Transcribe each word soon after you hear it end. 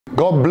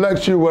God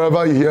bless you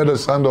wherever you hear the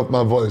sound of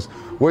my voice.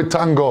 We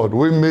thank God.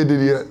 We made it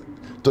here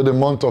to the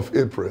month of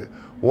April.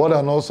 What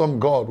an awesome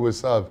God we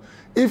serve.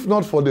 If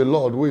not for the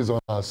Lord who is on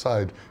our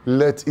side,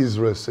 let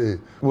Israel say.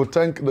 We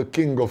thank the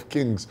King of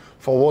Kings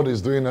for what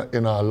he's doing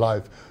in our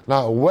life.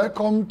 Now,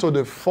 welcome to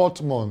the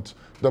fourth month,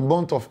 the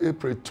month of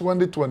April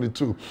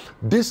 2022.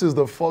 This is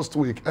the first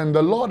week, and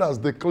the Lord has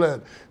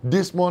declared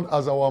this month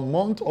as our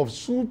month of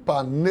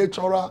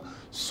supernatural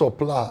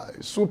supply.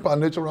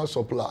 Supernatural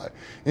supply.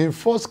 In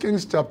 1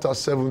 Kings chapter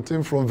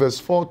 17 from verse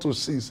 4 to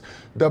 6,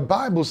 the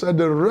Bible said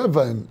the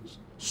raven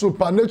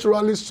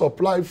supernaturally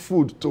supplied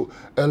food to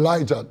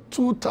Elijah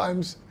 2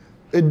 times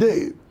a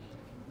day.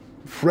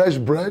 Fresh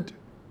bread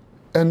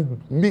and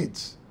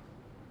meat.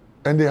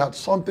 And they had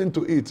something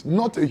to eat,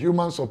 not a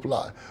human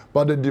supply,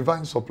 but a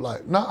divine supply.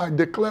 Now I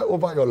declare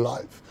over your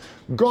life,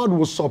 God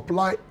will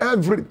supply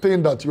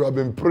everything that you have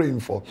been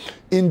praying for.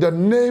 In the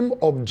name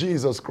of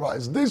Jesus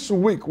Christ, this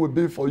week will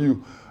be for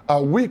you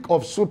a week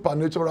of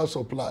supernatural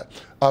supply,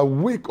 a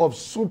week of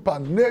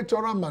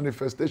supernatural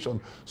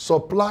manifestation,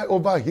 supply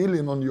over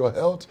healing on your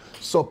health,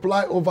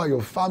 supply over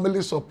your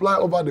family, supply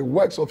over the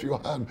works of your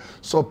hand,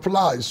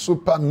 supply,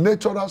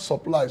 supernatural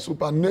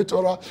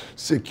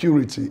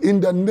security. In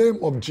the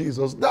name of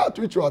Jesus, that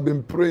which you have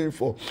been praying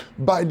for,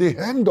 by the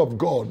hand of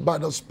God, by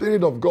the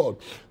Spirit of God,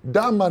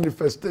 that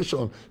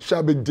manifestation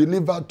shall be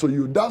delivered to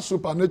you. That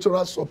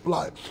supernatural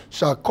supply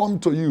shall come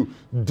to you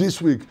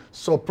this week.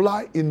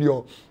 Supply in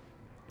your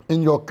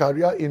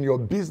career, in your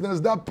business,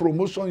 that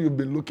promotion you've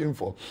been looking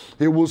for.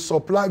 He will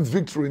supply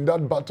victory in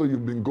that battle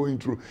you've been going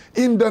through.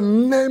 In the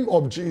name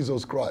of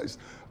Jesus Christ,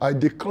 I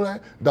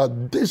declare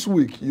that this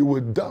week you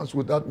will dance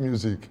with that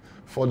music,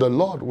 for the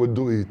Lord will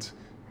do it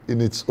in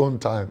its own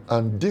time.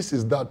 And this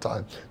is that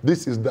time.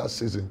 This is that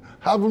season.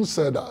 Having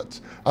said that,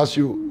 as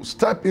you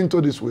step into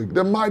this week,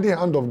 the mighty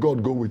hand of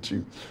God go with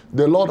you.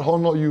 The Lord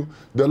honor you.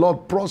 The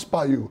Lord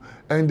prosper you.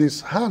 And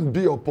his hand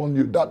be upon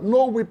you, that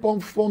no weapon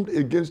formed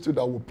against you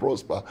that will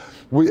prosper.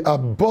 We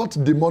abort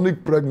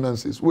demonic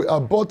pregnancies. We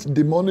abort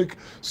demonic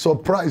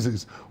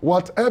surprises.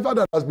 Whatever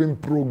that has been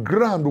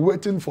programmed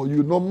waiting for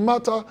you, no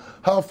matter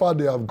how far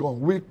they have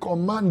gone, we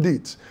command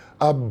it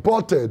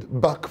aborted,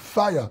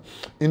 backfire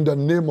in the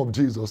name of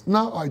Jesus.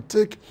 Now I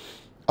take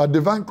a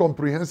divine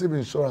comprehensive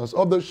insurance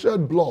of the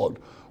shed blood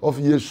of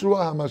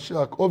Yeshua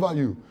HaMashiach over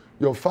you,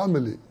 your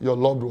family, your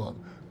loved one.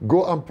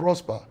 Go and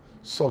prosper,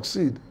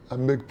 succeed,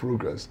 and make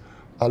progress.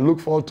 I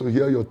look forward to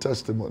hear your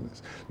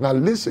testimonies. Now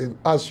listen,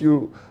 as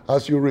you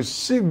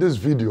receive this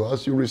video,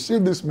 as you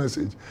receive this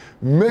message,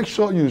 make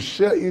sure you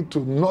share it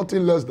to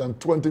nothing less than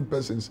 20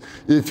 persons.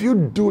 If you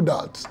do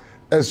that,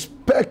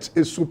 expect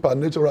a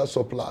supernatural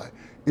supply.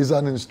 Is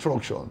an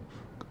instruction.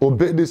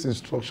 Obey this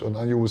instruction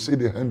and you will see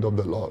the hand of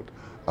the Lord.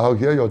 I'll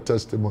hear your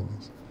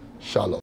testimonies. Shalom.